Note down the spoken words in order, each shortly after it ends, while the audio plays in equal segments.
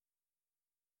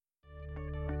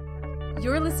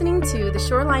You're listening to the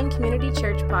Shoreline Community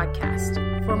Church podcast.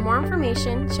 For more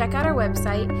information, check out our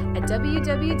website at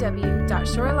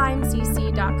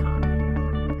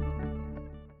www.shorelinecc.com.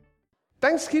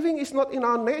 Thanksgiving is not in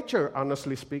our nature,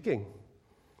 honestly speaking.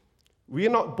 We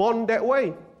are not born that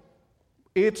way.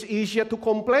 It's easier to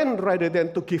complain rather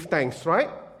than to give thanks, right?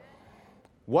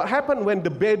 What happened when the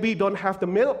baby don't have the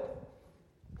milk?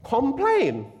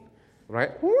 Complain, right?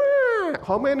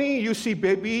 How many you see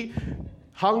baby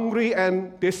hungry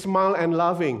and they smile and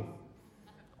laughing?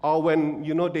 Or when,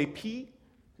 they pee,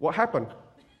 what happened?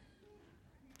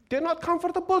 They're not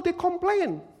comfortable, they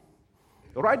complain.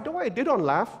 Right away, they don't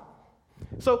laugh.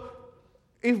 So,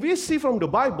 if we see from the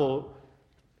Bible,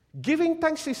 giving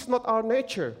thanks is not our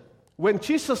nature. When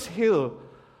Jesus healed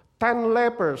 10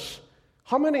 lepers,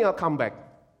 how many will come back?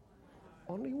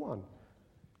 Only one.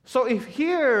 So if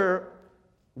here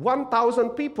 1,000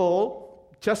 people,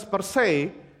 just per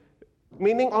se,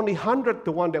 meaning only 100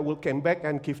 the one that will come back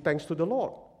and give thanks to the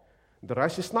Lord. The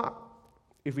rest is not,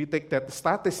 if we take that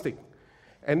statistic.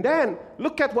 And then,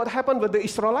 look at what happened with the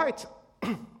Israelites.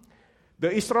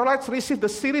 The Israelites received a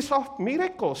series of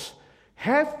miracles,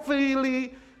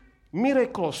 heavily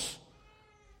miracles.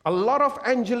 A lot of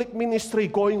angelic ministry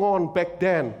going on back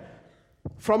then.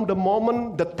 From the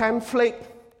moment the 10th plague,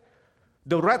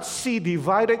 the Red Sea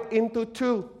divided into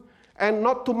two. And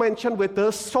not to mention with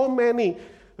us so many,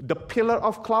 the pillar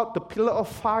of cloud, the pillar of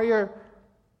fire,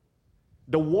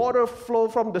 the water flow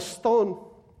from the stone,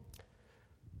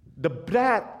 the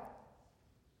bread,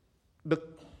 the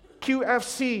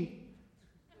QFC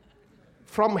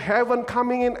from heaven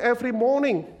coming in every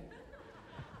morning.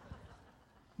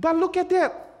 But look at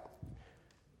that.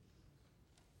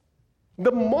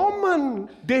 The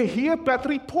moment they hear bad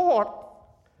report,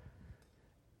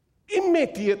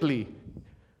 immediately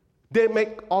they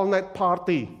make all-night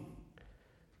party.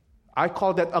 I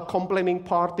call that a complaining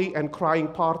party and crying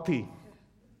party.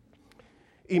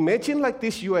 Imagine like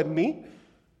this, you and me,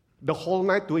 the whole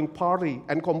night doing party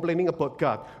and complaining about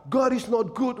God. God is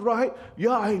not good, right?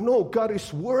 Yeah, I know, God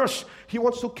is worse. He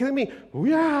wants to kill me.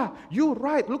 Yeah, you're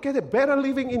right. Look at it, better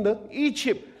living in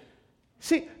Egypt.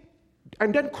 See,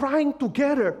 and then crying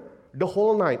together the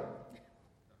whole night.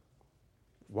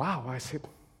 Wow, I said,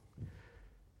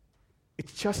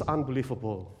 it's just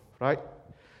unbelievable, right?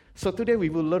 So today we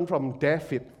will learn from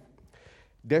David.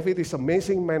 David is an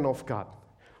amazing man of God.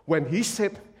 When he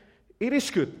said, it is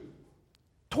good.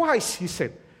 Twice he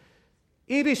said,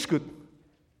 it is good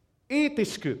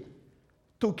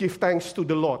to give thanks to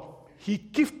the Lord. He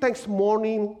gives thanks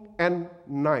morning and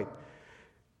night.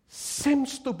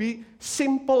 Seems to be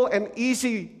simple and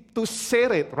easy to say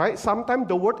it, right? Sometimes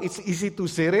the word is easy to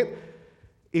say it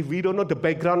if we don't know the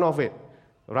background of it,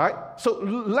 right? So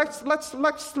let's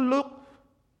look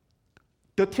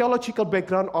the theological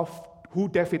background of who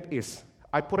David is.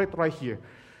 I put it right here.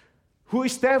 Who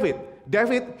is David?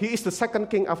 David, he is the second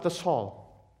king after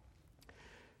Saul.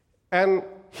 And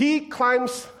he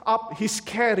climbs up his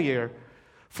career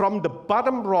from the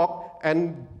bottom rock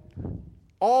and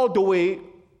all the way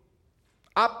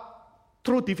up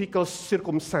through difficult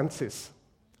circumstances.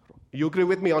 You agree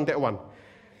with me on that one?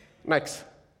 Next.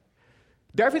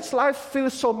 David's life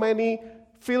filled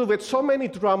with so many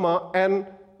drama and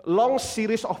long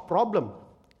series of problems.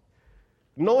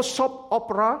 No soap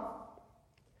opera,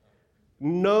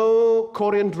 no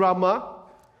Korean drama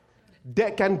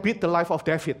that can beat the life of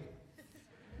David.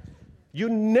 You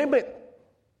name it.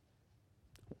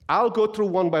 I'll go through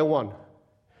one by one.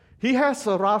 He has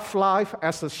a rough life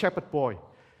as a shepherd boy.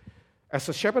 As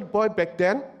a shepherd boy back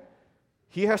then,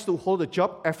 he has to hold a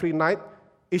job every night.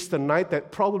 It's the night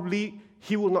that probably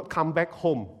he will not come back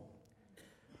home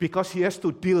because he has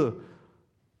to deal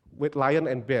with lion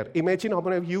and bear. Imagine how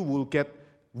many of you will get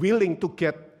willing to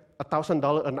get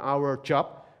 $1,000 an hour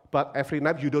job, but every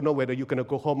night you don't know whether you're going to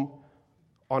go home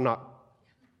or not.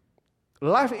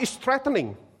 Life is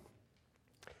threatening.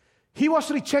 He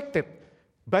was rejected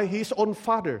by his own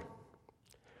father,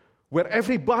 where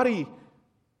everybody,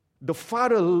 the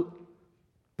father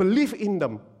believed in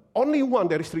them. Only one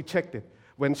that is rejected.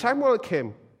 When Samuel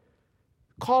came,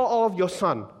 call all of your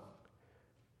son.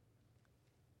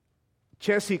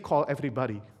 Jesse called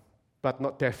everybody, but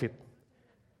not David.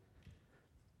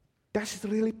 That's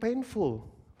really painful,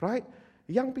 right?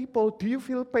 Young people, do you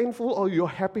feel painful or you're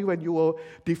happy when you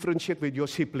differentiate with your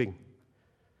sibling?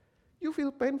 You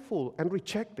feel painful and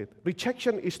rejected.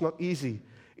 Rejection is not easy.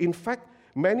 In fact,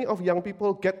 many of young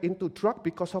people get into drug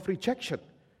because of rejection.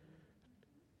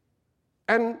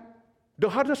 And the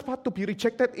hardest part to be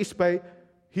rejected is by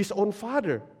his own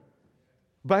father,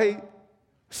 by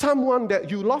someone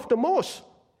that you love the most,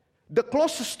 the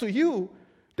closest to you,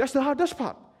 That's the hardest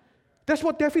part. That's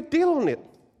what David did on it,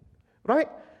 right?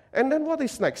 And then what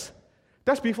is next?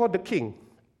 That's before the king.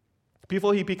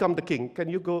 Before he become the king. Can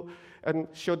you go and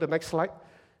show the next slide?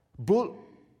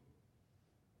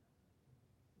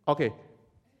 Okay.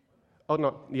 Oh,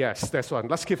 no. Yes, that's one.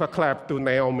 Let's give a clap to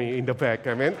Naomi in the back.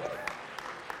 Amen.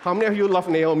 How many of you love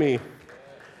Naomi?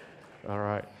 All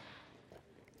right.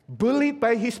 Bullied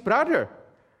by his brother.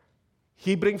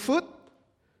 He bring food,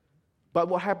 but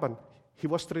what happened? He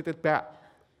was treated bad.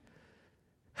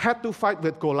 Had to fight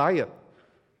with Goliath.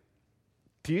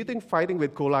 Do you think fighting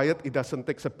with Goliath, it doesn't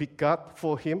take a big God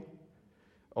for him?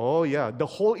 Oh yeah, the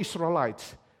whole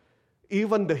Israelites,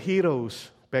 even the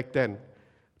heroes back then,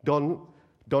 don't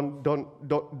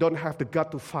have the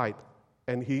God to fight,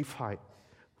 and he fight.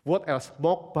 What else?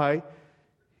 Mocked by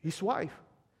his wife.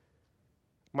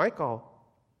 Michael,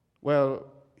 well,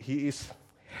 he is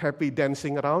happy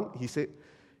dancing around. He said,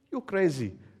 "You're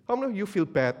crazy. How many of you feel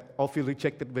bad or feel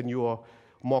rejected when you are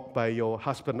mocked by your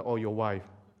husband or your wife?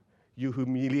 You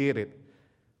humiliated.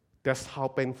 That's how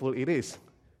painful it is."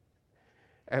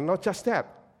 And not just that,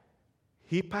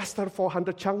 he pastored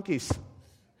 400 junkies.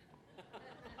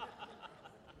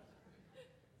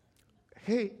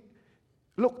 Hey,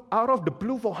 look, out of the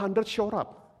blue, 400 showed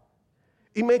up.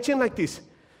 Imagine like this.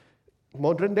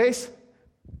 Modern days,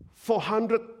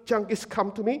 400 junkies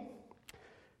come to me.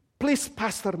 Please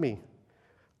pastor me.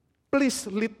 Please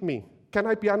lead me. Can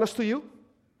I be honest to you?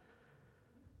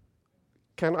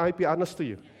 Can I be honest to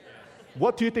you?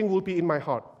 What do you think will be in my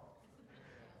heart?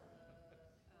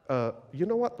 You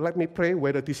know what? Let me pray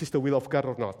whether this is the will of God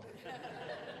or not.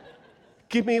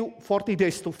 Give me 40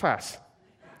 days to fast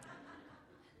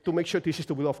to make sure this is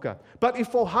the will of God. But if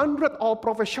 400 are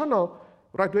professional,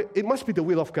 right, it must be the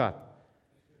will of God.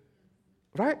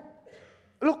 Right?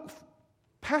 Look,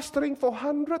 pastoring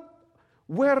 400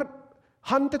 were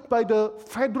hunted by the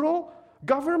federal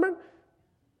government.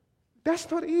 That's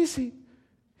not easy.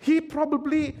 He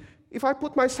probably, if I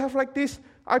put myself like this,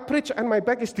 I preach and my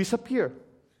back is disappear.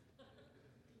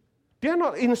 They're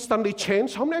not instantly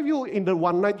changed. How many of you in the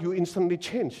one night you instantly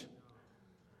change?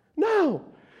 No.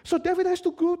 So David has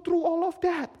to go through all of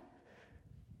that.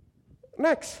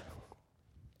 Next.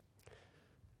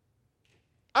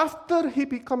 After he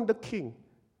became the king,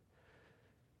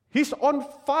 his own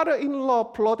father-in-law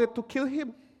plotted to kill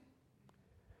him.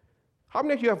 How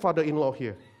many of you have father-in-law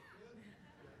here?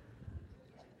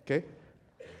 Okay.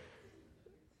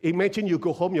 Imagine you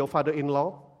go home, your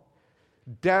father-in-law.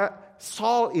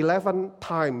 Saul 11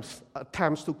 times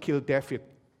attempts to kill David.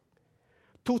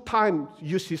 2 times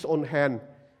used his own hand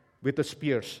with the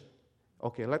spears.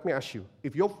 Okay, let me ask you.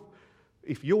 If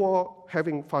you are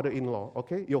having father-in-law,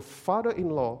 okay, your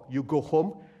father-in-law, you go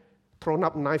home, thrown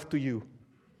up knife to you.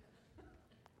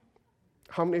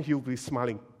 How many of you will be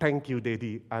smiling? Thank you,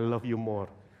 Daddy. I love you more.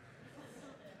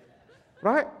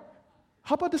 Right?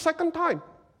 How about the second time?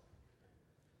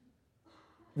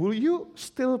 Will you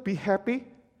still be happy?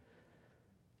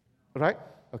 Right?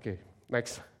 Okay,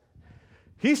 next.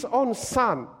 His own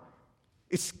son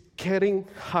is getting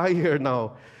higher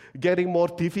now, getting more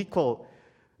difficult.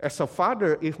 As a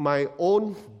father, if my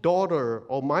own daughter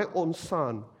or my own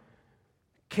son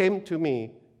came to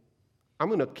me, I'm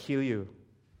going to kill you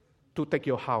to take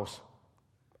your house.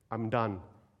 I'm done.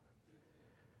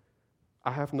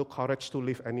 I have no courage to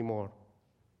live anymore.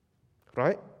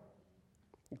 Right?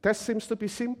 That seems to be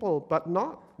simple, but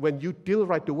not when you deal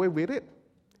right away with it.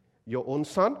 Your own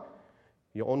son,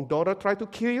 your own daughter try to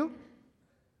kill you.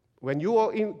 When you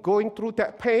are going through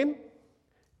that pain,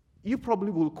 you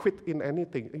probably will quit in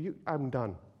anything. I'm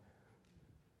done.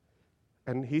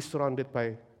 And he's surrounded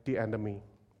by the enemy.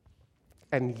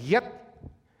 And yet,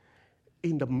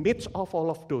 in the midst of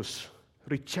all of those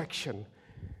rejection,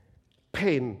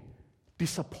 pain,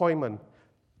 disappointment,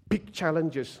 big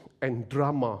challenges, and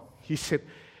drama, he said,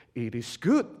 it is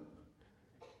good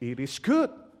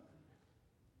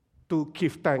to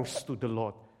give thanks to the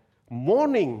Lord.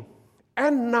 Morning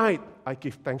and night, I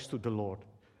give thanks to the Lord.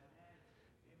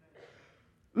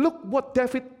 Look what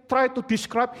David tried to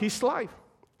describe his life.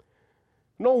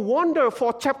 No wonder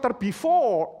for chapter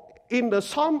before, in the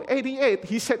Psalm 88,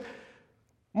 he said,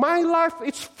 my life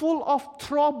is full of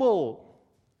trouble.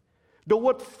 The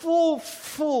word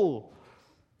full.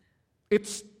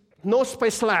 It's no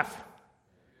space left.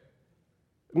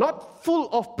 Not full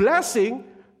of blessing,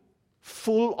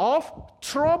 full of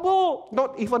trouble.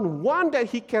 Not even one that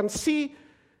he can see.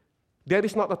 There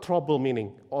is not a trouble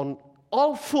meaning. On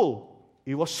all full,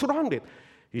 he was surrounded.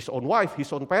 His own wife,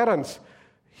 his own parents,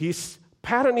 his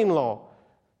parent-in-law,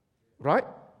 right?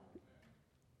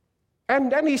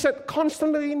 And then he said,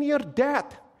 constantly near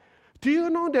death. Do you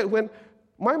know that when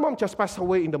My mom just passed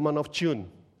away in the month of June.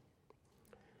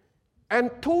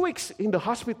 And 2 weeks in the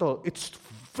hospital, it's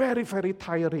very, very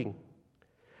tiring.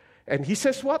 And he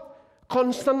says what?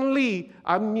 Constantly,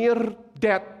 I'm near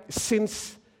death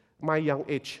since my young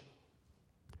age.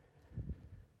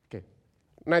 Okay,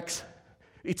 next.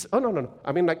 No.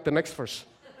 I mean like the next verse.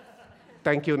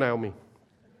 Thank you, Naomi.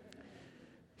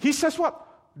 He says what?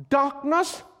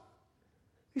 Darkness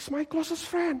is my closest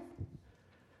friend.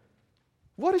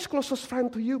 What is closest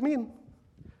friend to you mean?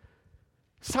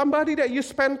 Somebody that you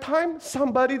spend time,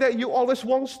 somebody that you always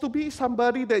wants to be,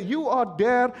 somebody that you are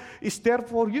there, is there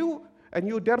for you, and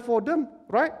you're there for them,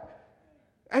 right?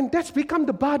 And that's become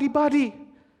the buddy.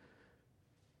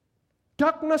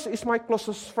 Darkness is my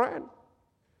closest friend.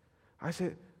 I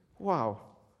said, wow,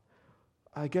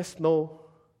 I guess no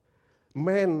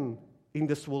man in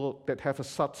this world that have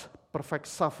such perfect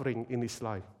suffering in his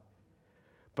life.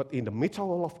 But in the midst of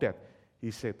all of that, he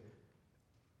said,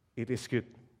 it is good.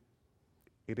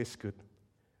 It is good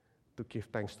to give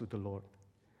thanks to the Lord.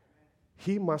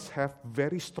 He must have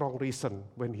very strong reason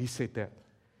when he said that.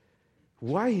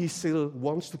 Why he still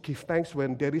wants to give thanks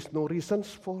when there is no reasons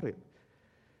for it?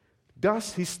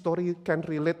 Does his story can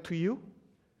relate to you?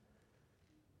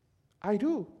 I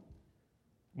do.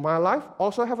 My life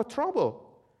also have a trouble,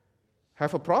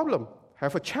 have a problem,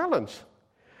 have a challenge.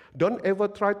 Don't ever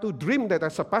try to dream that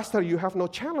as a pastor you have no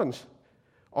challenge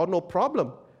or no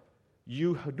problem.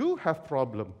 You do have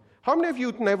problem. How many of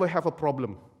you never have a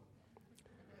problem?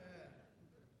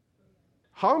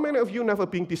 How many of you never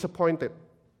been disappointed?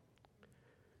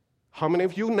 How many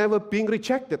of you never been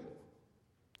rejected?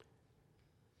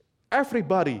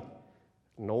 Everybody.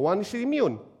 No one is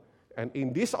immune. And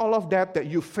in this, all of that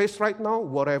you face right now,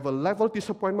 whatever level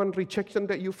disappointment, rejection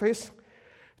that you face,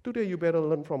 today you better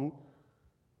learn from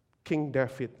King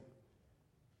David.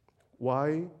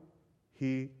 Why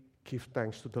he give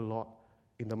thanks to the Lord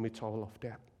in the midst of all of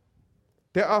that.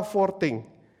 There are 4 things.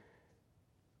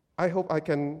 I hope I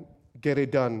can get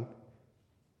it done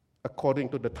according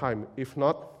to the time. If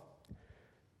not,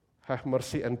 have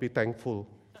mercy and be thankful.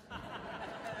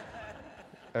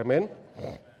 Amen?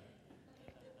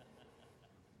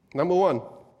 Number 1.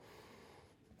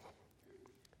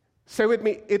 Say with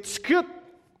me, it's good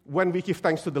when we give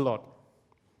thanks to the Lord.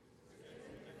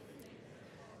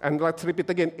 And let's repeat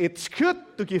again. It's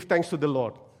good to give thanks to the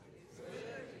Lord.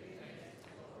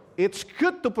 It's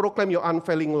good to proclaim your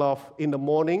unfailing love in the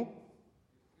morning,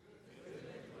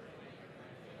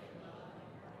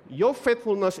 your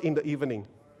faithfulness in the evening.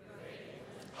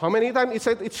 How many times it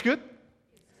said it's good?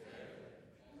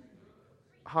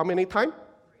 How many times?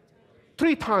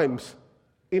 3 times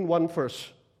in one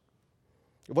verse.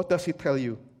 What does it tell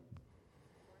you?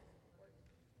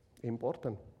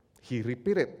 Important. He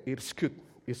repeated, it's good,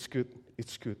 it's good,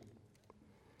 it's good.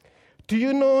 Do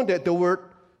you know that the word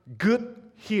good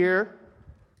here,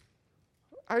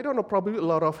 I don't know, probably a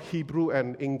lot of Hebrew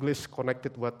and English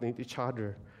connected with each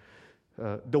other.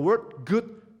 The word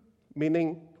good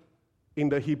meaning in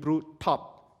the Hebrew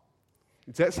top.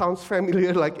 That sounds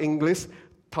familiar like English,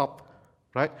 top,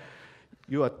 right?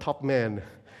 You are a top man.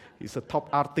 He's a top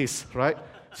artist, right?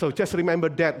 So just remember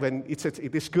that when it says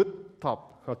it is good,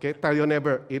 top. Okay? Tell your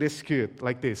neighbor, it is good,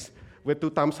 like this. With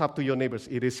 2 thumbs up to your neighbors,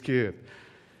 it is good.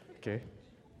 Okay?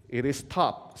 It is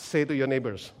top. Say to your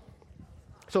neighbors.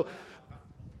 So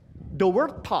the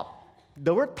word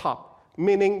top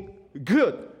meaning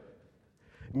good,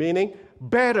 meaning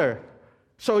better.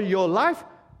 So your life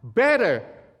better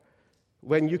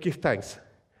when you give thanks.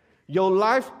 Your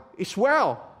life is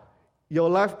well. Your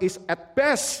life is at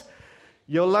best.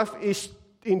 Your life is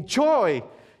in joy.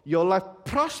 Your life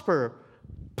prosper,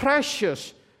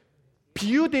 precious,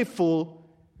 beautiful,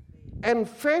 and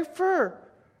favor.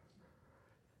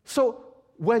 So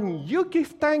when you give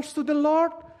thanks to the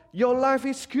Lord, your life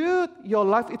is good. Your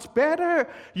life is better.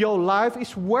 Your life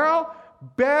is well,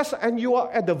 best, and you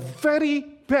are at the very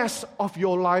best of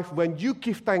your life when you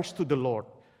give thanks to the Lord.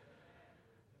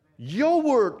 Your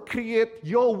word creates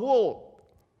your world.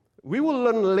 We will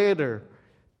learn later.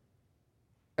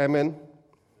 Amen.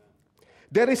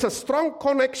 There is a strong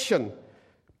connection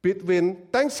between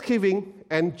thanksgiving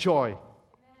and joy.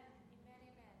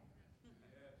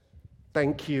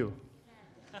 Thank you.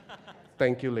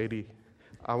 Thank you, lady.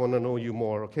 I want to know you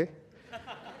more, okay?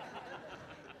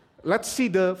 Let's see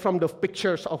from the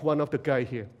pictures of one of the guys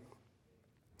here.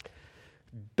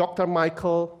 Dr.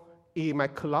 Michael E.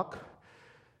 McCulloch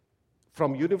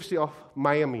from University of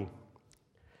Miami.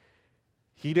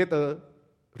 He did a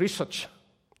research,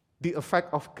 the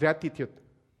effect of gratitude.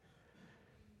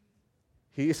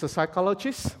 He is a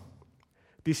psychologist.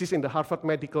 This is in the Harvard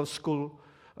Medical School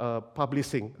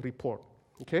publishing report.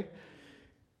 Okay?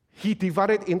 He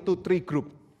divided into 3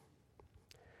 groups.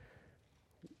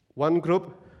 One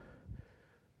group,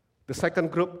 the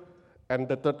second group, and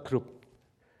the third group.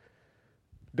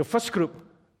 The first group,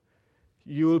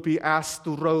 you will be asked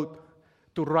to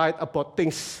write about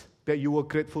things that you were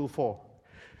grateful for.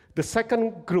 The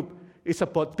second group is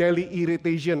about daily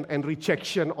irritation and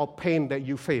rejection or pain that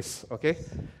you face, okay?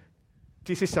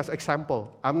 This is just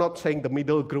example. I'm not saying the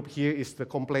middle group here is the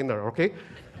complainer, okay?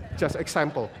 Just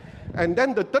example. And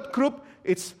then the third group,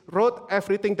 it's wrote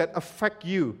everything that affect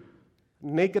you,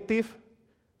 negative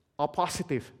or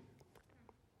positive.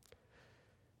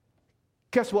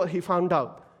 Guess what he found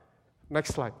out?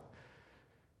 Next slide.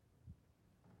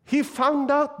 He found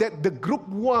out that the group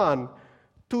 1,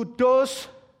 to those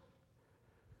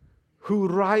who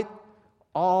write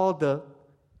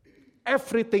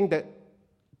everything that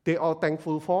they are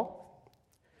thankful for,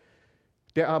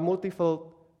 there are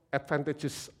multiple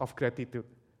advantages of gratitude.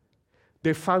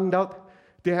 They found out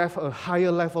they have a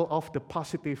higher level of the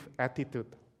positive attitude,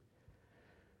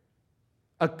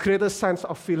 a greater sense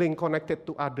of feeling connected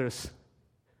to others.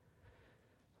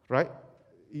 Right?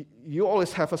 You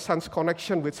always have a sense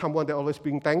connection with someone that always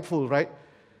being thankful, right?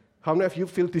 How many of you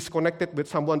feel disconnected with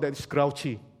someone that is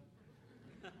grouchy?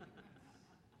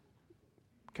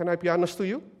 Can I be honest to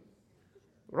you?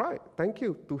 Right, thank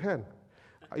you, 2 hands.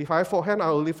 If I have 4 hands, I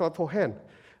will lift up 4 hands.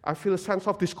 I feel a sense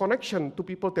of disconnection to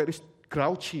people that is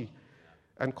grouchy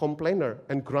and complainer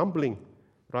and grumbling,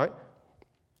 right?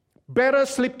 Better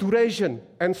sleep duration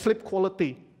and sleep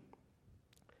quality.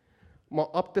 More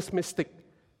optimistic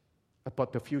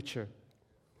about the future.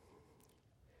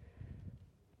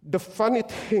 The funny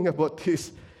thing about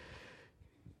this,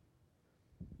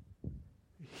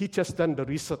 he just done the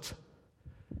research.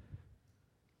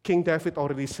 King David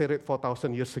already said it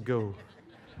 4,000 years ago.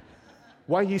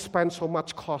 Why he spent so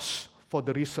much cost for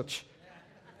the research?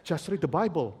 Just read the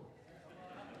Bible.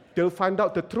 They'll find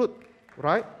out the truth,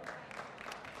 right?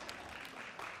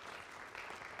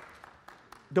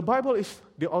 The Bible is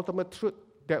the ultimate truth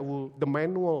the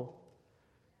manual.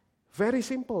 Very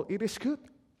simple. It is good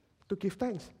to give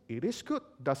thanks. It is good.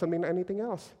 Doesn't mean anything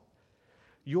else.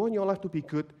 You want your life to be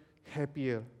good,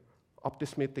 happier,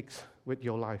 optimistic with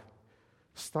your life.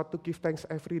 Start to give thanks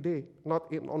every day,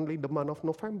 not in only the month of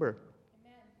November.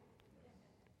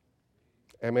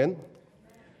 Amen? Amen?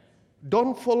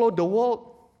 Don't follow the world.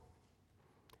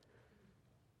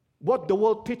 What the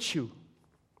world teach you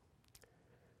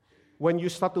when you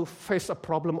start to face a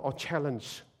problem or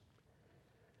challenge.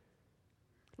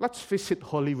 Let's visit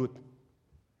Hollywood.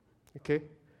 Okay?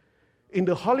 In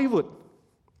the Hollywood,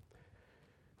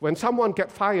 when someone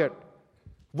gets fired,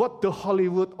 what the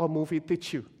Hollywood or movie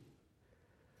teach you?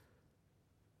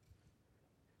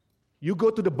 You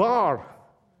go to the bar,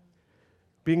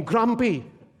 being grumpy,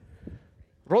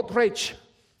 road rage,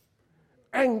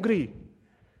 angry.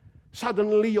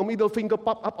 Suddenly your middle finger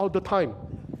pop up all the time.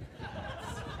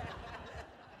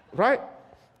 Right?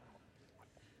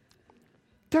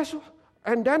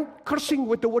 And then cursing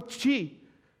with the word G.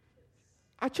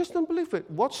 I just don't believe it.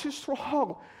 What's is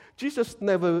wrong? Jesus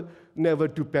never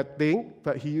do bad thing,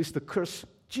 but he used the curse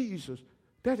Jesus.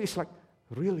 That is like,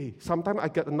 really? Sometimes I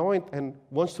get annoyed and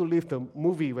wants to leave the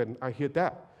movie when I hear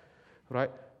that. Right?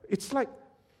 It's like,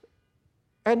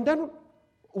 and then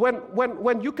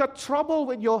when you got trouble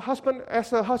with your husband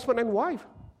as a husband and wife,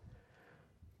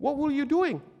 what were you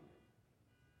doing?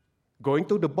 Going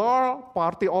to the bar,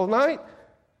 party all night,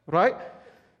 right?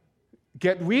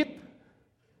 Get weed,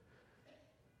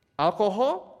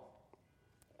 alcohol,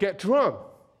 get drunk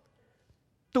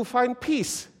to find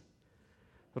peace,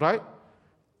 right?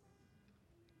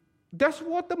 That's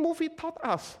what the movie taught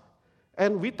us.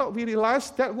 And we thought we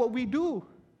realized that what we do.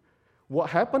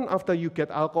 What happened after you get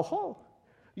alcohol?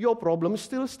 Your problems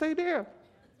still stay there,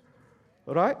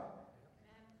 right?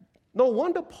 No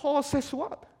wonder Paul says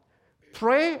what?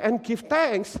 Pray and give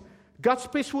thanks. God's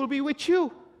peace will be with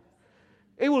you.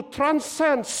 It will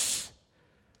transcend,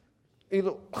 it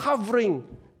will covering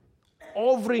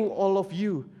all of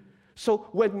you. So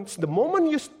when the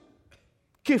moment you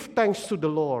give thanks to the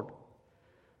Lord,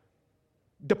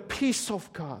 the peace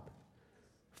of God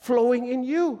flowing in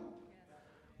you,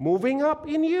 moving up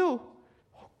in you,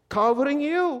 covering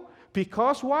you.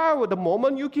 Because, wow, the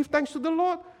moment you give thanks to the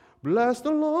Lord, bless the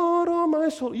Lord, oh my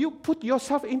soul, you put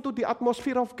yourself into the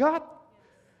atmosphere of God.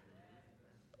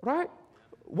 Right?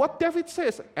 What David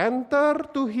says, enter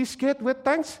to his gate with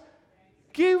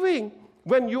thanksgiving.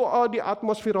 When you are the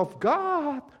atmosphere of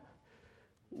God,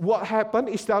 what happened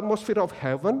is the atmosphere of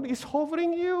heaven is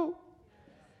hovering you.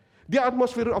 The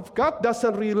atmosphere of God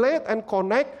doesn't relate and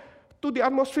connect to the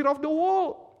atmosphere of the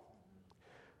world.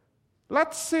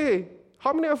 Let's say,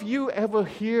 how many of you ever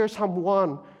hear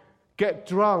someone get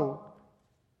drunk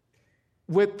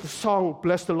with the song,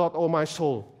 Bless the Lord, oh my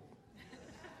soul?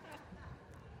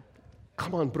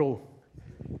 Come on, bro.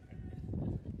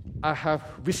 I have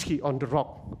whiskey on the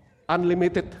rock,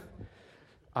 unlimited.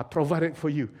 I provide it for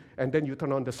you. And then you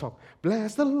turn on the song.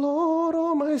 Bless the Lord,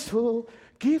 oh my soul,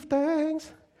 give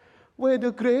thanks with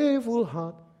a grateful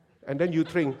heart. And then you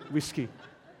drink whiskey.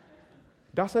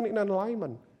 Doesn't it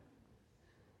alignment?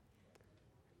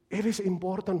 It is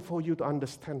important for you to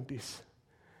understand this.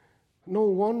 No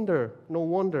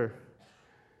wonder.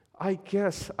 I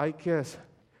guess,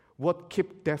 what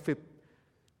kept David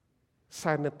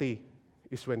sanity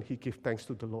is when he gave thanks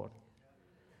to the Lord.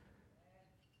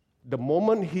 The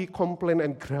moment he complained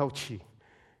and grouchy,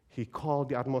 he called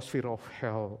the atmosphere of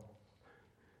hell,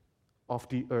 of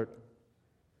the earth,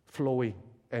 flowing,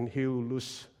 and he will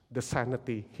lose the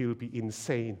sanity. He will be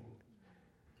insane.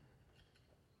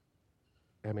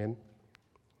 Amen.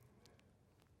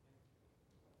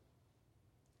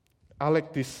 I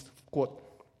like this quote.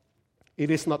 It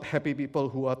is not happy people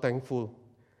who are thankful,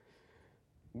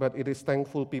 but it is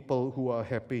thankful people who are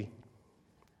happy.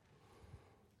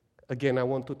 Again, I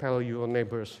want to tell your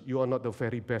neighbors, you are not the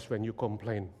very best when you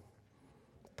complain.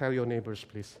 Tell your neighbors,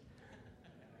 please.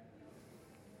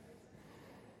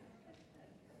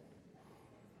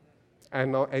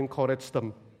 And now encourage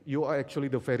them. You are actually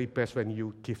the very best when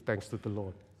you give thanks to the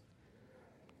Lord.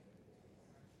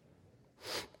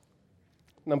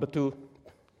 Number 2.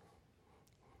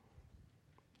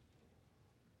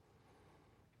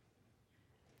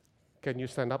 Can you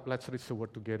stand up? Let's read the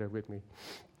word together with me.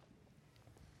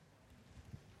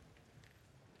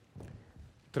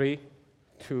 3,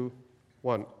 2,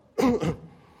 1.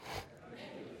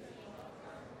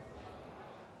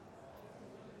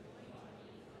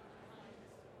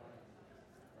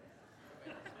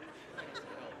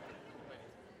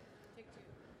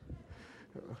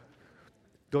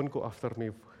 Don't go after me.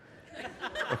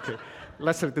 Okay,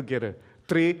 let's read together.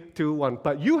 3, 2, 1.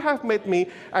 But you have made me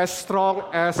as strong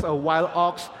as a wild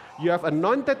ox. You have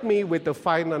anointed me with the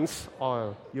finest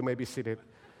oil. You may be seated.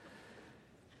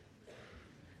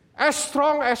 As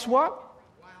strong as what?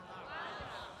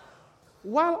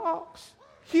 Wild ox.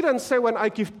 He didn't say when I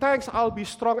give thanks, I'll be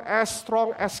strong as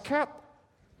cat.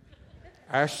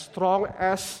 As strong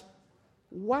as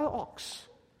wild ox.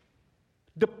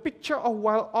 The picture of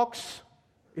wild ox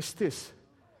is this.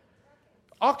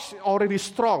 Ox already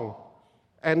strong.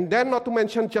 And then not to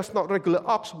mention just not regular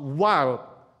ox, wild,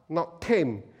 not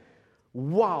tame.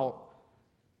 Wild,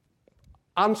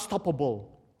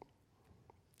 unstoppable.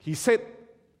 He said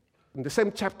in the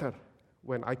same chapter,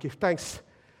 when I give thanks,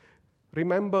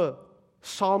 remember,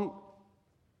 Psalm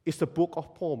is the book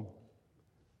of poem.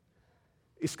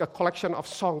 It's a collection of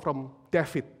songs from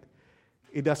David.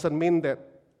 It doesn't mean that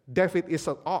David is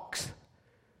an ox,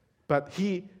 but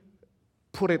he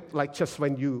put it like just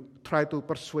when you try to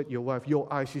persuade your wife,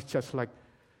 your eyes is just like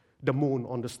the moon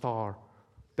on the star.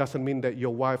 Doesn't mean that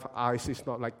your wife's eyes is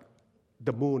not like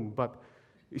the moon, but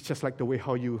it's just like the way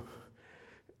how you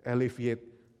alleviate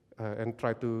and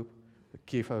try to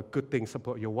give good things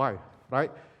about your wife,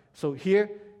 right? So here,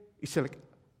 it's like,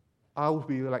 I will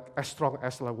be like as strong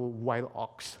as like a wild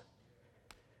ox.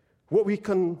 What we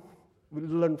can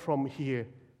learn from here,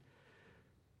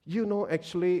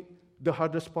 actually, the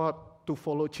hardest part to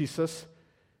follow Jesus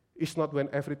is not when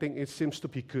everything seems to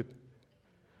be good,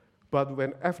 but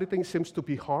when everything seems to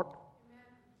be hard.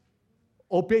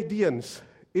 Obedience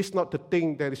is not the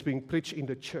thing that is being preached in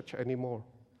the church anymore.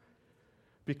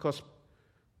 Because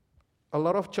a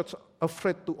lot of churches are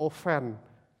afraid to offend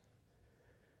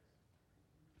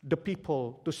the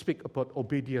people to speak about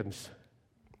obedience.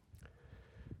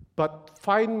 But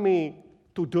find me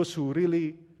to those who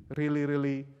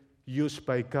really used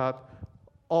by God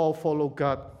or follow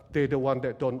God, they're the one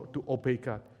that don't to obey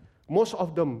God. Most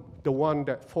of them, the one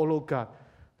that follow God,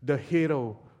 the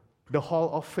hero, the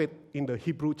hall of faith in the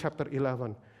Hebrew chapter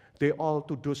 11, they all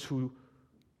to those who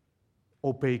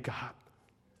obey God.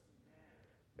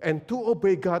 And to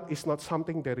obey God is not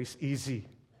something that is easy.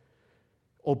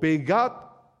 Obey God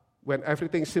when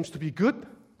everything seems to be good,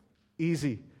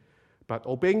 easy. But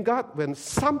obeying God when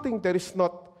something that is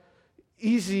not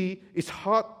easy is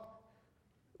hard,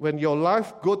 when your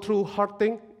life go through hard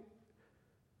thing,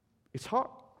 it's hard.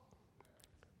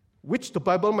 Which the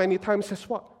Bible many times says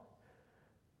what?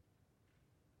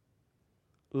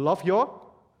 Love your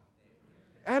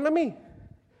enemy.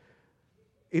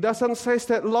 It doesn't say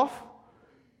that love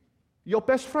your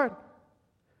best friend.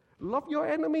 Love your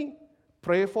enemy.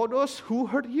 Pray for those who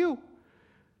hurt you.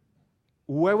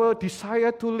 Whoever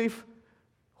desire to live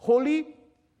holy,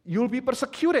 you'll be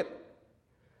persecuted.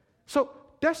 So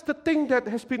that's the thing that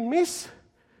has been missed.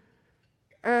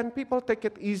 And people take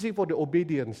it easy for the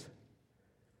obedience.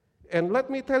 And let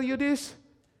me tell you this,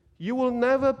 you will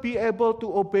never be able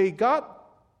to obey God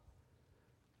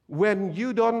when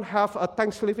you don't have a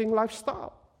thanksgiving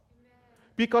lifestyle.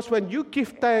 Because when you give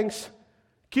thanks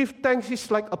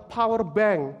is like a power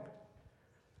bank.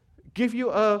 Give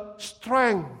you a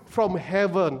strength from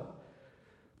heaven. Amen.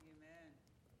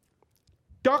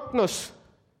 Darkness.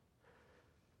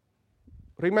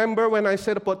 Remember when I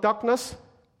said about darkness?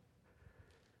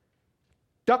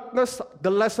 Darkness, the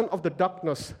lesson of the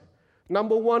darkness.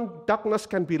 Number one, darkness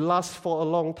can be last for a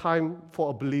long time for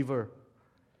a believer.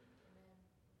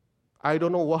 I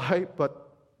don't know why, but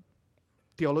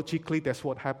theologically that's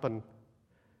what happened.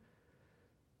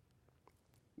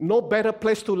 No better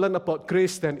place to learn about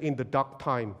grace than in the dark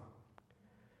time.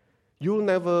 You'll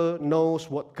never know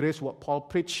what grace, what Paul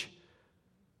preached.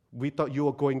 We thought you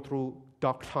were going through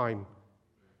dark time.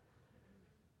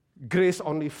 Grace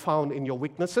only found in your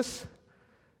weaknesses.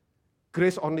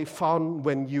 Grace only found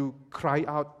when you cry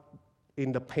out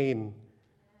in the pain.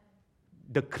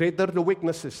 The greater the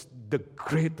weaknesses, the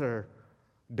greater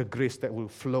the grace that will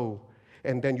flow.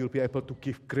 And then you'll be able to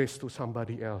give grace to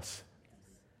somebody else.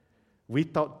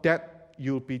 Without that,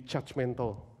 you'll be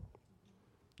judgmental.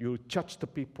 You'll judge the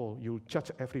people. You'll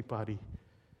judge everybody.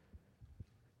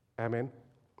 Amen.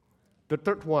 The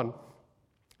third one,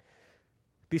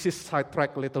 this is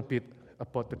sidetracked a little bit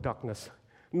about the darkness.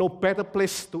 No better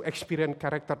place to experience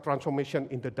character transformation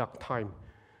in the dark time.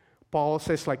 Paul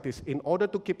says like this, in order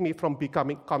to keep me from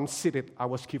becoming conceited, I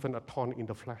was given a thorn in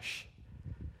the flesh.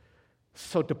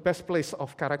 So the best place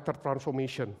of character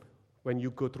transformation when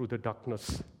you go through the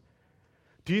darkness.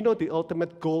 Do you know the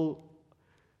ultimate goal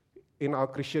in our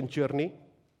Christian journey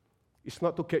is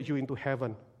not to get you into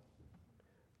heaven?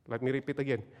 Let me repeat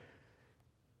again.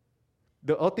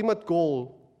 The ultimate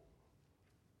goal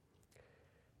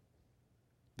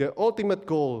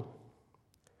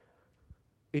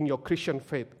in your Christian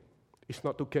faith is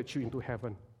not to get you into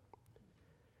heaven.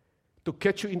 To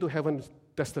get you into heaven,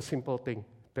 that's the simple thing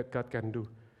that God can do.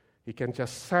 He can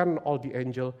just send all the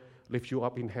angels, lift you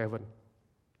up in heaven.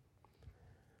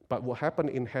 But what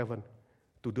happened in heaven,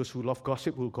 to those who love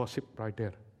gossip, will gossip right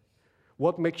there.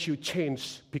 What makes you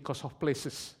change because of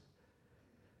places?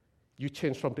 You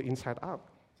change from the inside out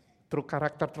through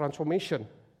character transformation.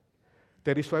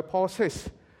 That is why Paul says,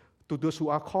 to those who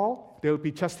are called, they will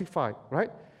be justified,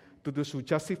 right? To those who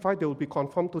justify, they will be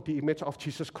conformed to the image of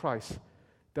Jesus Christ.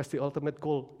 That's the ultimate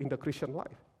goal in the Christian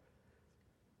life.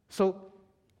 So,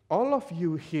 all of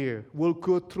you here will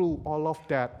go through all of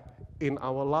that in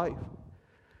our life.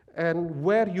 And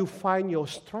where you find your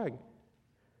strength.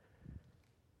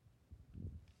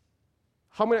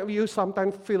 How many of you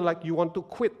sometimes feel like you want to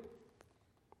quit?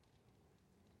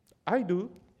 I do.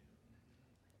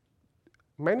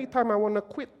 Many times I want to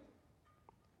quit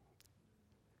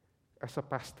as a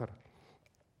pastor.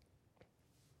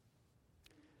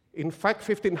 In fact,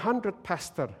 1,500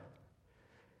 pastors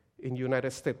in the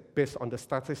United States, based on the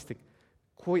statistic,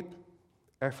 quit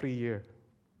every year.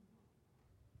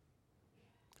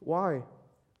 Why?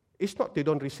 It's not they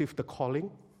don't receive the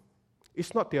calling.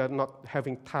 It's not they are not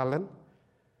having talent.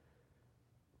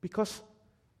 Because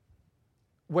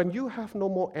when you have no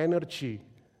more energy,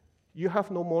 you have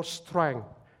no more strength,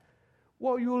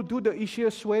 what you will do, the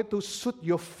easiest way to suit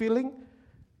your feeling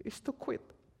is to quit.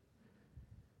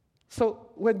 So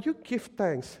when you give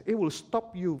thanks, it will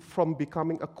stop you from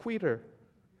becoming a quitter.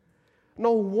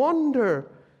 No wonder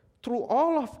through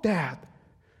all of that,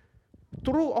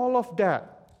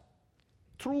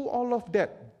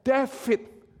 David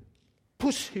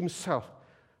pushed himself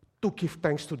to give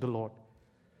thanks to the Lord.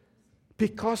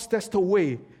 Because that's the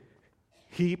way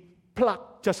he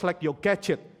plugged, just like your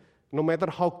gadget. No matter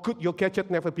how good your gadget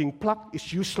never being plugged,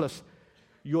 it's useless.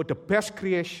 You're the best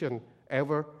creation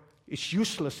ever. It's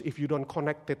useless if you don't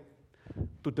connect it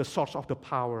to the source of the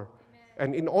power. Amen.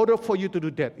 And in order for you to do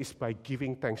that, is by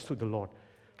giving thanks to the Lord.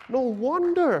 No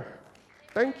wonder.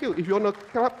 Thank you. If you want to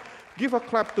clap, give a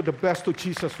clap to the best to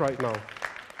Jesus right now.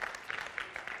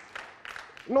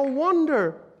 No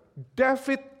wonder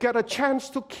David got a chance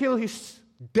to kill his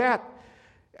dad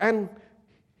and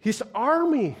his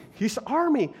army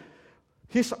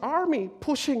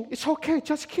pushing, it's okay,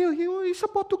 just kill you. He's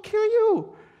about to kill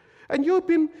you. And you've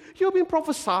been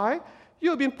prophesied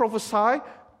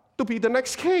to be the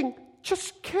next king.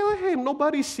 Just kill him.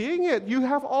 Nobody's seeing it. You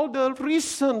have all the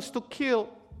reasons to kill.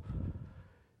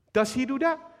 Does he do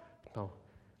that? No.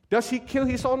 Does he kill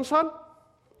his own son?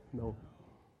 No.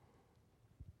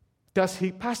 Does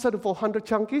he pastor the 400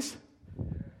 junkies?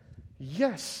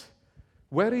 Yes.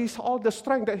 Where is all the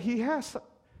strength that he has?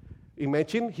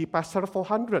 Imagine he pastored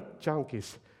 400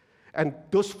 junkies. And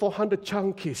those 400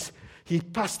 junkies, he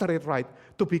pastored it right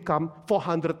to become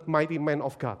 400 mighty men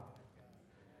of God.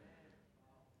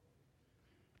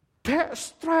 That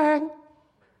strength,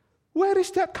 where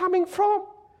is that coming from?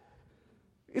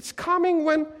 It's coming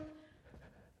when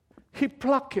he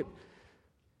pluck it.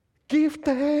 Give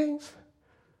thanks.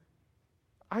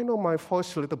 I know my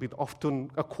voice is a little bit off tune,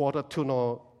 a quarter tune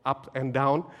or up and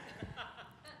down.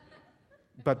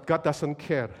 But God doesn't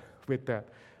care with that.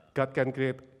 God can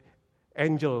create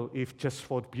angel if just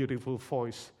for beautiful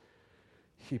voice.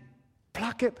 He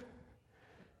pluck it.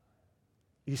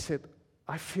 He said,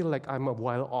 I feel like I'm a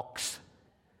wild ox.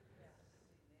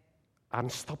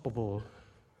 Unstoppable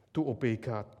to obey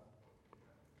God.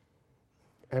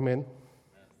 Amen.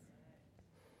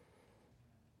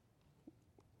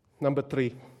 Number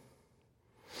 3.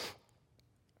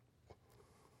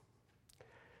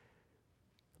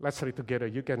 Let's read together.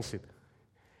 You can sit.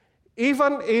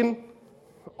 Even in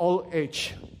old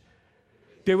age,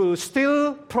 they will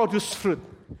still produce fruit.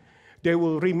 They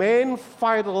will remain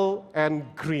vital and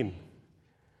green.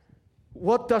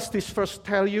 What does this verse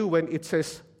tell you when it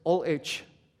says old age?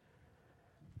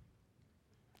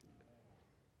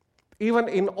 Even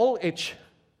in old age,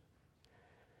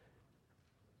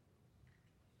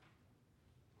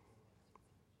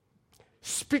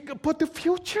 speak about the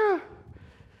future.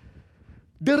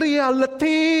 The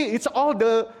reality, it's all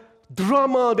the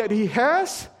drama that he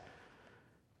has,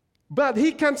 but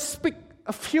he can speak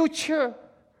a future.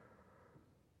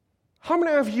 How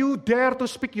many of you dare to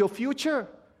speak your future?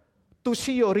 To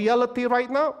see your reality right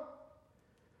now?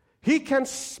 He can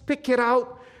speak it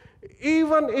out.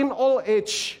 Even in old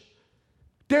age,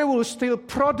 they will still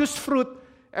produce fruit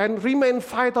and remain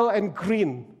vital and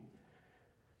green.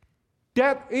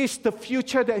 That is the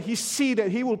future that he sees,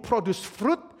 that he will produce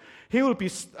fruit. He will be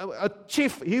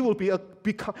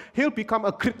he'll become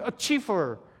a great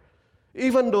achiever.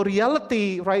 Even the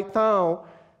reality right now,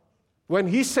 when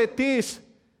he said this,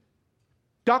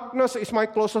 darkness is my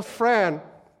closest friend.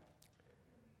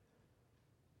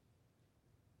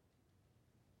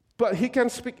 But he can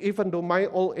speak even though in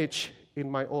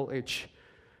my old age,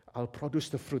 I'll produce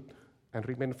the fruit and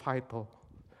remain vital.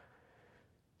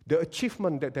 The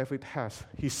achievement that David has,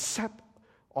 he set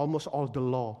almost all the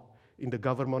law in the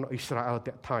government of Israel at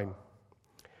that time.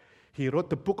 He wrote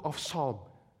the book of Psalm.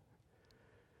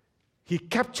 He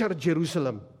captured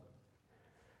Jerusalem.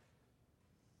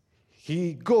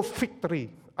 He go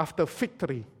victory after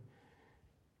victory.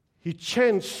 He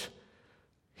changed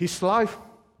his life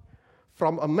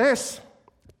from a mess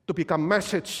to become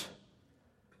message,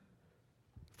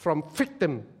 from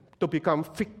victim to become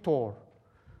victor,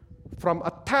 from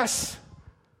a test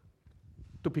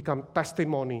to become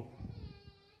testimony.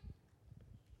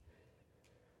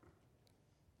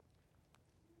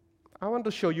 I want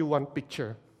to show you one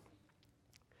picture.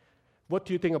 What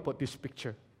do you think about this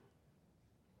picture?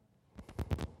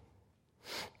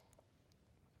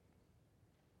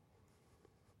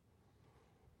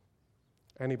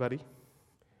 Anybody?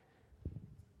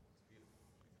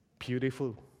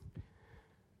 Beautiful.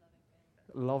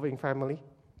 Loving family.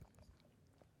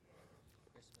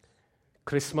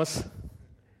 Christmas.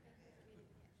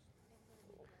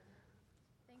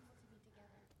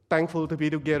 Thankful to be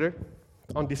together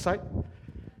on this side.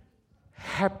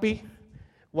 Happy.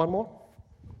 One more.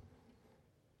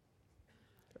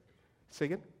 Say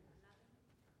again.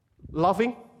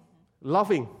 Loving.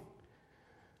 Loving.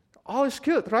 All is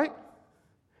good, right?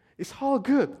 It's all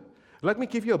good. Let me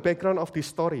give you a background of this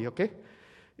story, okay?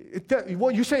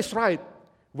 What you say is right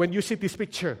when you see this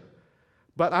picture.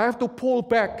 But I have to pull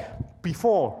back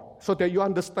before so that you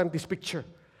understand this picture.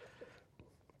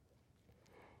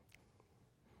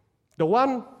 The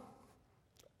one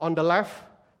on the left,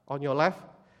 on your left,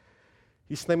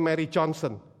 his name Mary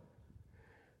Johnson.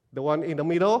 The one in the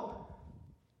middle,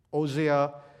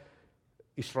 Hosea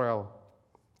Israel.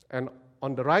 And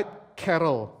on the right,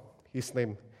 Carol, his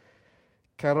name.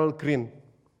 Carol Green.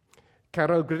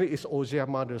 Carol Green is Hosea's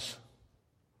mother.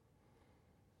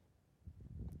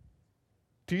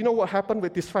 Do you know what happened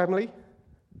with this family?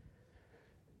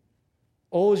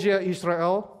 Hosea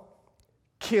Israel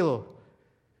killed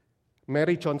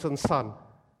Mary Johnson's son.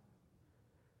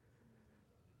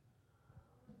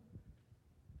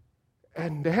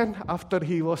 And then after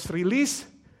he was released,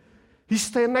 he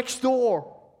stayed next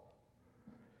door.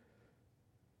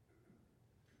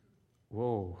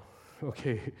 Whoa,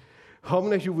 okay. How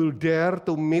many of you will dare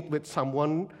to meet with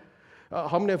someone?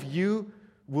 How many of you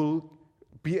will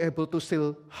be able to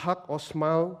still hug or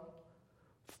smile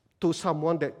to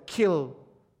someone that killed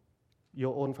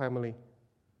your own family?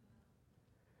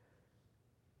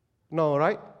 No,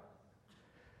 right?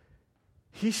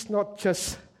 He's not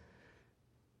just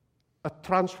a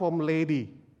transformed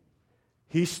lady.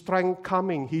 His strength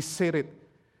coming, he said it.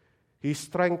 His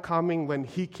strength coming when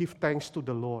he gives thanks to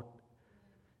the Lord.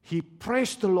 He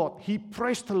praised the Lord, he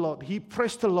praised the Lord, he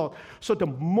praised the Lord. So the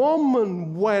moment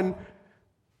when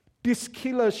this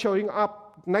killer showing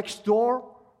up next door,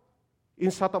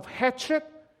 instead of hatred,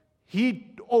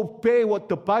 he obeyed what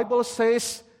the Bible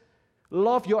says.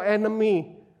 Love your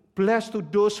enemy. Bless to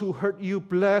those who hurt you.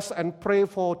 Bless and pray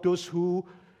for those who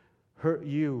hurt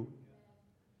you.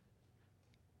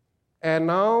 And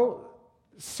now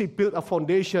she built a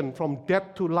foundation from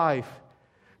death to life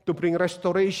to bring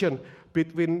restoration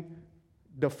between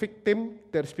the victim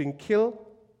that's been killed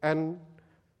and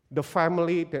the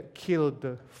family that killed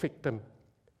the victim.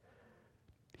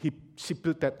 She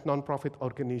built that non-profit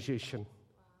organization.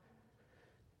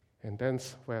 And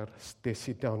that's where they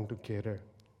sit down together.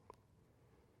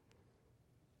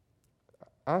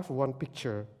 I have one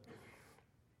picture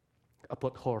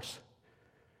about horse.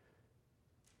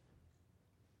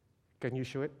 Can you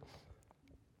show it?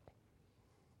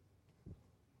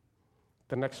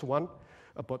 The next one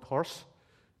about horse.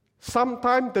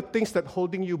 Sometimes the things that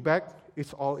holding you back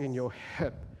is all in your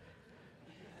head.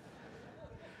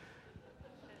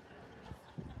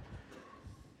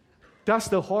 Does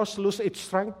the horse lose its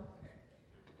strength?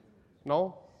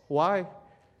 No. Why?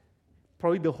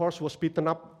 Probably the horse was beaten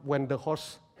up when the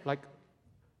horse,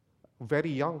 very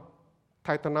young,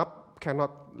 tightened up,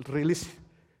 cannot release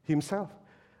himself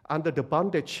under the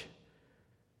bondage.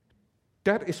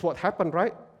 That is what happened,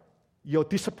 right? Your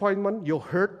disappointment, your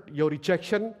hurt, your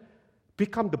rejection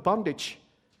become the bondage.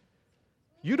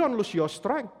 You don't lose your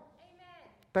strength.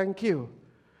 Amen. Thank you.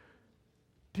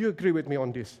 Do you agree with me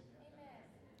on this? Amen.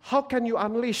 How can you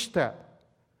unleash that?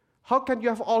 How can you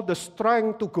have all the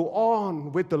strength to go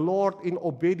on with the Lord in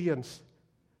obedience?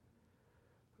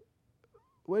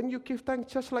 When you give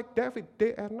thanks just like David,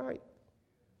 day and night.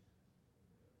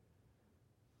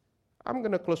 I'm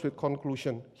going to close with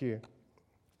conclusion here.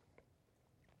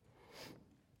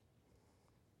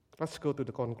 Let's go to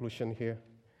the conclusion here.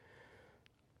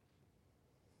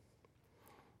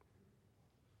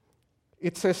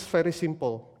 It says very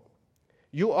simple.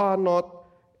 You are not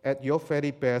at your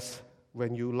very best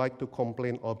when you like to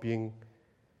complain or being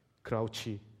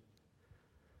grouchy.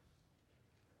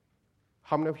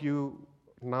 How many of you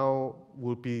now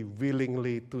will be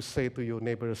willingly to say to your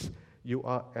neighbors, you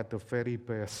are at the very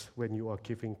best when you are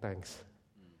giving thanks?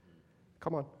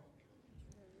 Come on.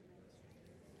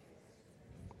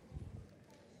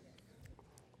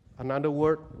 Another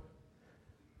word,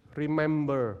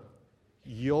 remember,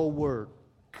 your word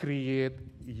create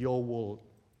your world.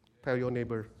 Tell your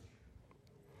neighbor.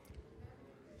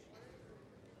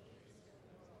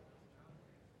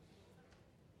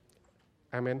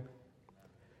 Amen.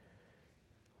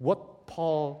 What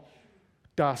Paul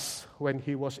does when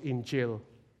he was in jail,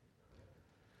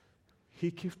 he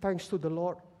gives thanks to the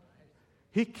Lord.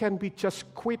 He can be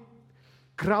just quit,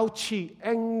 grouchy,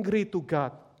 angry to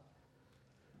God.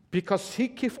 Because he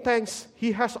gives thanks,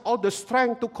 he has all the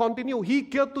strength to continue. He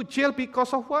get to jail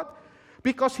because of what?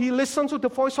 Because he listens to the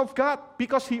voice of God.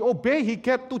 Because he obey, he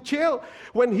get to jail.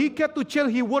 When he get to jail,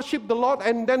 he worship the Lord,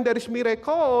 and then there is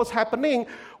miracles happening.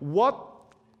 What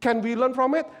can we learn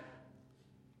from it?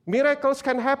 Miracles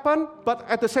can happen, but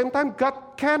at the same time,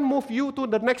 God can move you to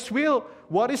the next will.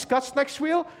 What is God's next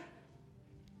will?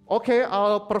 Okay,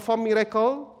 I'll perform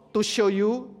miracle to show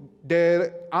you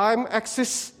that I'm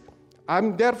exist.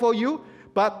 I'm there for you,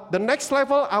 but the next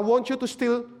level, I want you to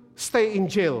still stay in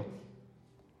jail.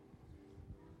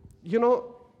 You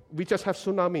know, we just have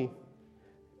tsunami,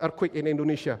 earthquake in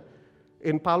Indonesia.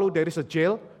 In Palu, there is a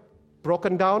jail,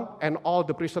 broken down, and all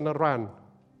the prisoners ran.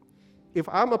 If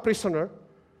I'm a prisoner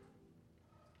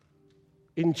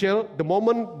in jail, the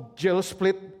moment jail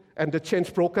split and the chains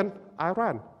broken, I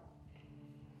run.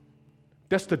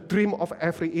 That's the dream of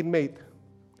every inmate.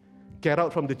 Get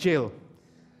out from the jail.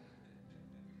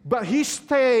 But he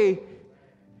stay.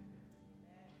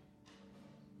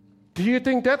 Do you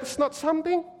think that's not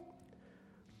something?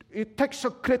 It takes a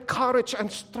great courage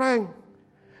and strength.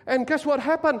 And guess what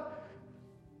happened?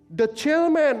 The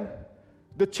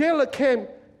jailer came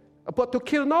about to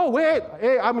kill. No, wait,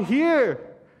 hey, I'm here.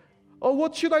 Oh,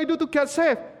 what should I do to get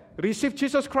saved? Receive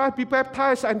Jesus Christ, be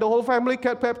baptized, and the whole family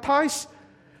get baptized.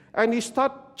 And he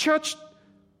start church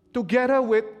together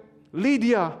with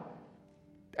Lydia.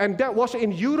 And that was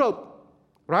in Europe,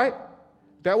 right?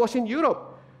 That was in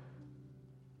Europe.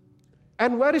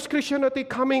 And where is Christianity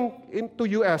coming into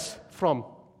US from?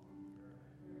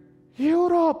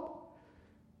 Europe.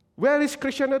 Where is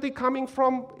Christianity coming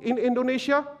from in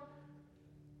Indonesia?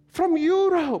 From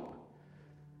Europe.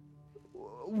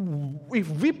 If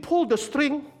we pull the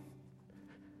string,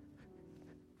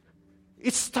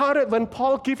 it started when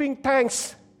Paul giving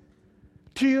thanks.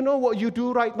 Do you know what you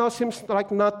do right now seems like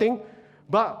nothing?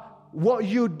 But what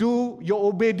you do, your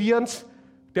obedience,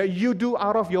 that you do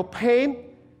out of your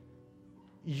pain,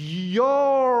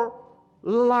 your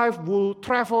life will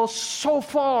travel so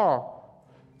far,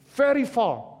 very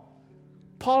far.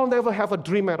 Paul never have a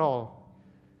dream at all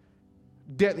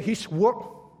that his work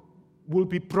will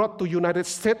be brought to United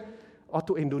States or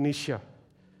to Indonesia.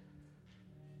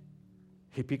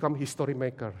 He become history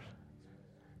maker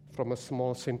from a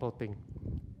small, simple thing.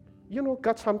 You know,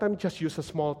 God sometimes just use a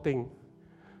small thing.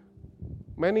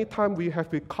 Many times we have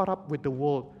been caught up with the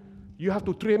world. You have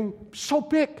to dream so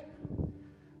big.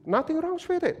 Nothing wrong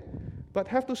with it. But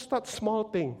have to start small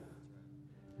thing.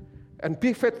 And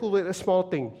be faithful with a small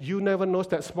thing. You never know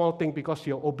that small thing because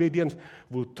your obedience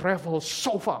will travel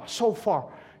so far, so far.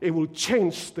 It will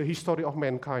change the history of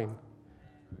mankind.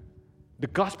 The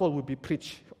gospel will be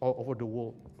preached all over the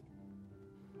world.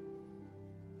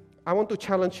 I want to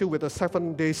challenge you with a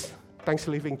 7 days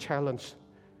Thanksgiving challenge.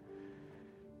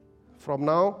 From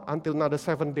now until another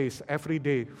 7 days, every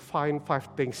day, find 5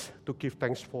 things to give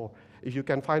thanks for. If you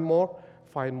can find more,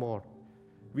 find more.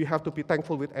 We have to be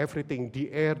thankful with everything, the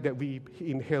air that we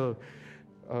inhale,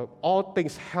 all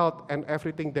things, health, and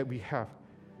everything that we have.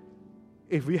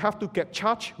 If we have to get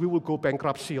charged, we will go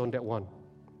bankruptcy on that one.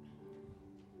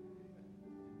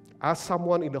 Ask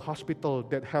someone in the hospital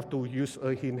that have to use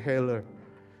an inhaler,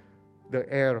 the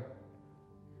air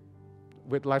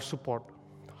with life support.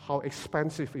 How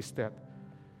expensive is that?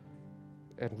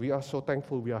 And we are so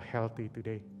thankful we are healthy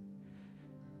today.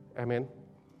 Amen.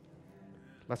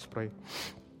 Let's pray.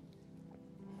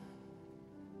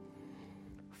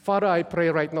 Father, I pray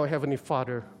right now, Heavenly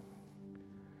Father,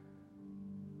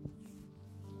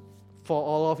 for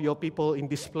all of your people in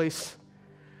this place.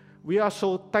 We are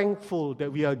so thankful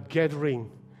that we are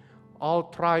gathering, all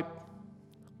tribe,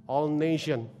 all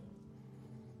nation,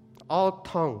 all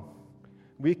tongue.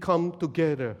 We come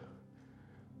together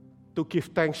to give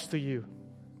thanks to you.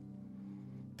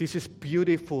 This is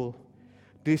beautiful.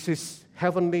 This is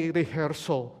heavenly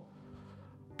rehearsal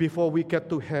before we get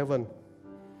to heaven.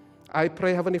 I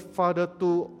pray, Heavenly Father,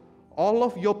 to all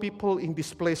of your people in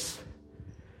this place,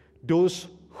 those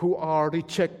who are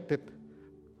rejected,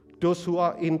 those who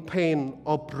are in pain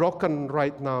or broken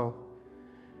right now,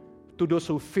 to those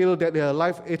who feel that their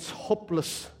life is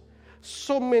hopeless,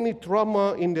 so many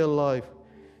drama in their life.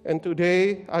 And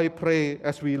today I pray,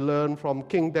 as we learn from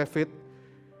King David,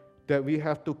 that we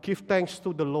have to give thanks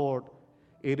to the Lord.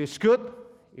 It is good,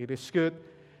 it is good,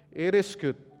 it is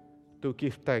good to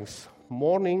give thanks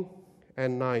morning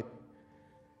and night.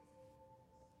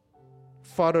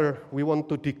 Father, we want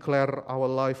to declare our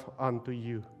life unto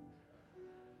you.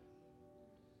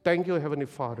 Thank you, Heavenly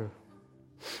Father.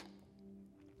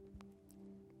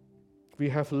 We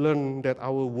have learned that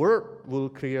our word will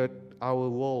create our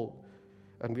world.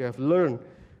 And we have learned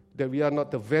that we are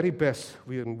not the very best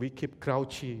when we keep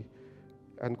grouchy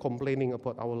and complaining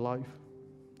about our life.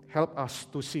 Help us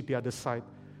to see the other side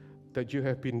that you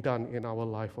have been done in our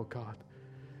life, oh God.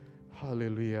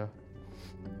 Hallelujah.